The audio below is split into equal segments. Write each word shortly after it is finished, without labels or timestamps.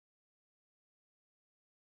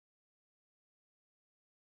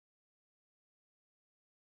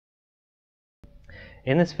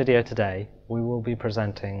In this video today, we will be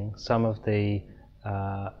presenting some of the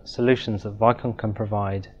solutions that Vicon can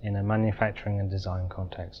provide in a manufacturing and design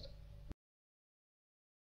context.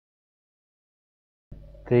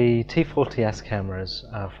 The T40S cameras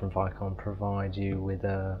from Vicon provide you with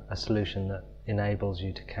a solution that enables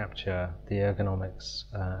you to capture the ergonomics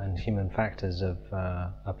and human factors of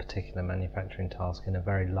a particular manufacturing task in a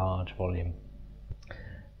very large volume.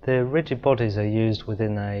 The rigid bodies are used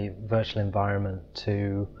within a virtual environment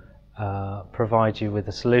to provide you with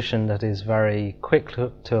a solution that is very quick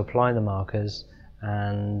to apply the markers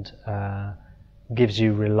and gives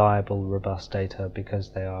you reliable, robust data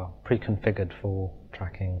because they are pre-configured for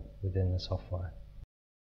tracking within the software.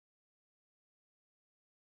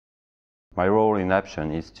 My role in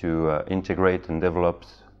Haption is to integrate and develop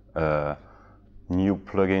a new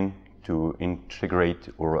plugin to integrate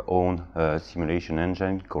our own simulation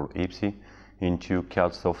engine called EPSI into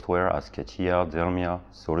CAD software as CATIA, DELMIA,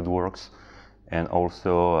 SolidWorks, and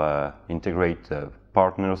also integrate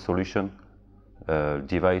partner solution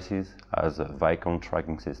devices as a Vicon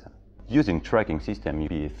tracking system. Using tracking system, you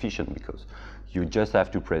be efficient because you just have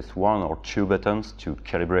to press one or two buttons to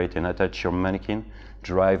calibrate and attach your mannequin,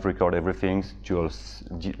 drive, record everything, do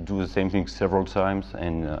the same thing several times,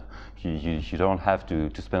 and you don't have to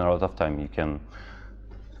spend a lot of time. You can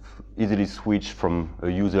easily switch from a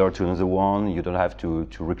user to another one. You don't have to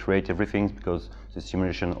recreate everything because the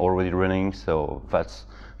simulation already running. So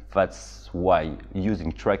that's why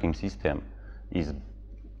using tracking system is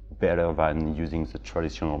better than using the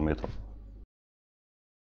traditional method.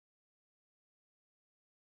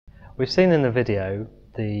 We've seen in the video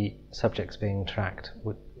the subjects being tracked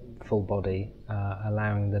with full body,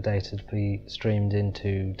 allowing the data to be streamed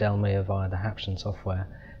into DELMIA via the Haption software.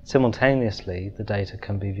 Simultaneously, the data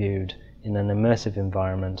can be viewed in an immersive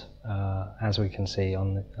environment, as we can see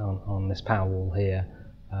on this POWERWALL here,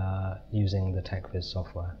 using the TechViz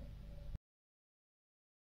software.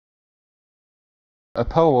 A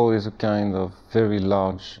POWERWALL is a kind of very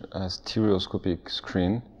large stereoscopic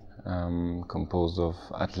screen composed of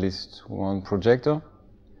at least one projector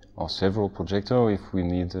or several projectors if we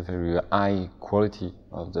need a very high quality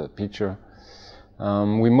of the picture.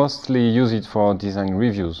 We mostly use it for design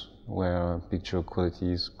reviews where picture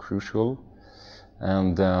quality is crucial,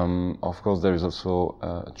 and of course there is also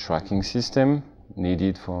a tracking system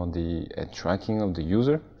needed for the tracking of the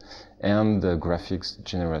user and the graphics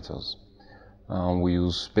generators. We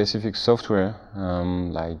use specific software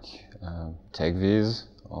like TechViz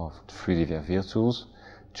or 3D VR tools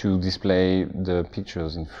to display the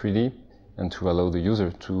pictures in 3D and to allow the user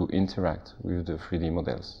to interact with the 3D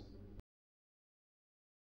models.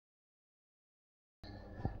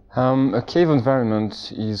 A cave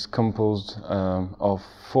environment is composed of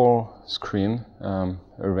 4 screens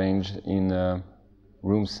arranged in a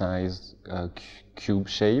room-sized cube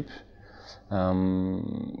shape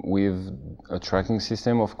with a tracking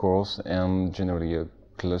system, of course, and generally a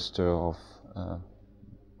cluster of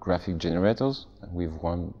graphic generators with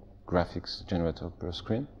one graphics generator per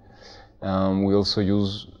screen. We also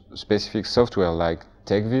use specific software like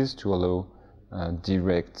TechViz to allow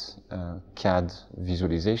direct CAD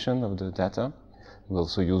visualization of the data. We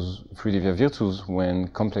also use 3D VR tools when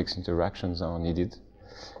complex interactions are needed.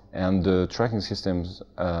 And the tracking systems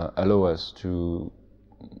allow us to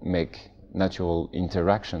make natural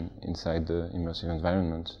interaction inside the immersive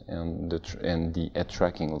environment and the head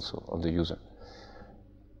tracking also of the user.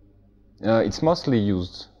 It's mostly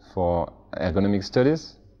used for ergonomic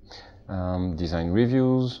studies, design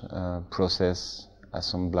reviews, process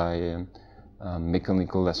assembly,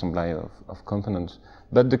 mechanical assembly of components,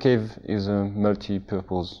 but the cave is a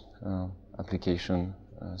multi-purpose application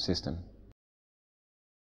system.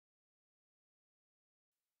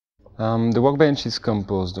 The workbench is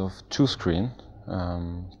composed of 2 screens,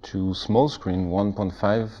 2 small screens,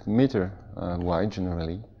 1.5 meter wide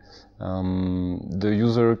generally. The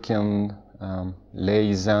user can lay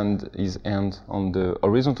his hand on the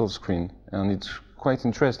horizontal screen, and it's quite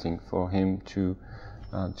interesting for him to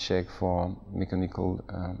check for mechanical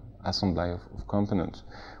assembly of components.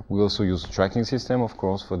 We also use a tracking system, of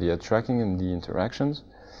course, for the head tracking and the interactions,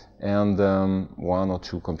 and 1 or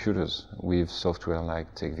 2 computers with software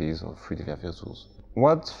like TechViz or 3D VR tools.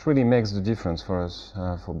 What really makes the difference for us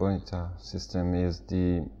for Bonita system is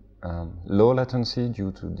the low latency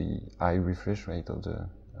due to the high refresh rate of the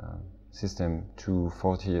system to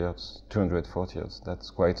 40 Hz, 240 Hz.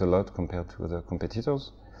 That's quite a lot compared to other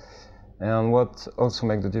competitors. And what also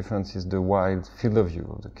makes the difference is the wide field of view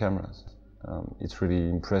of the cameras. It's really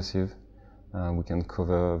impressive. We can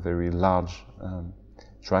cover a very large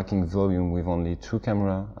tracking volume with only 2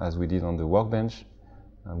 cameras, as we did on the Workbench.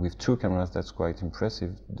 with 2 cameras. That's quite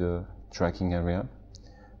impressive, the tracking area.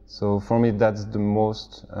 So for me, that's the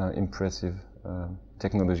most impressive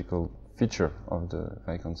technological feature of the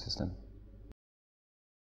Vicon system.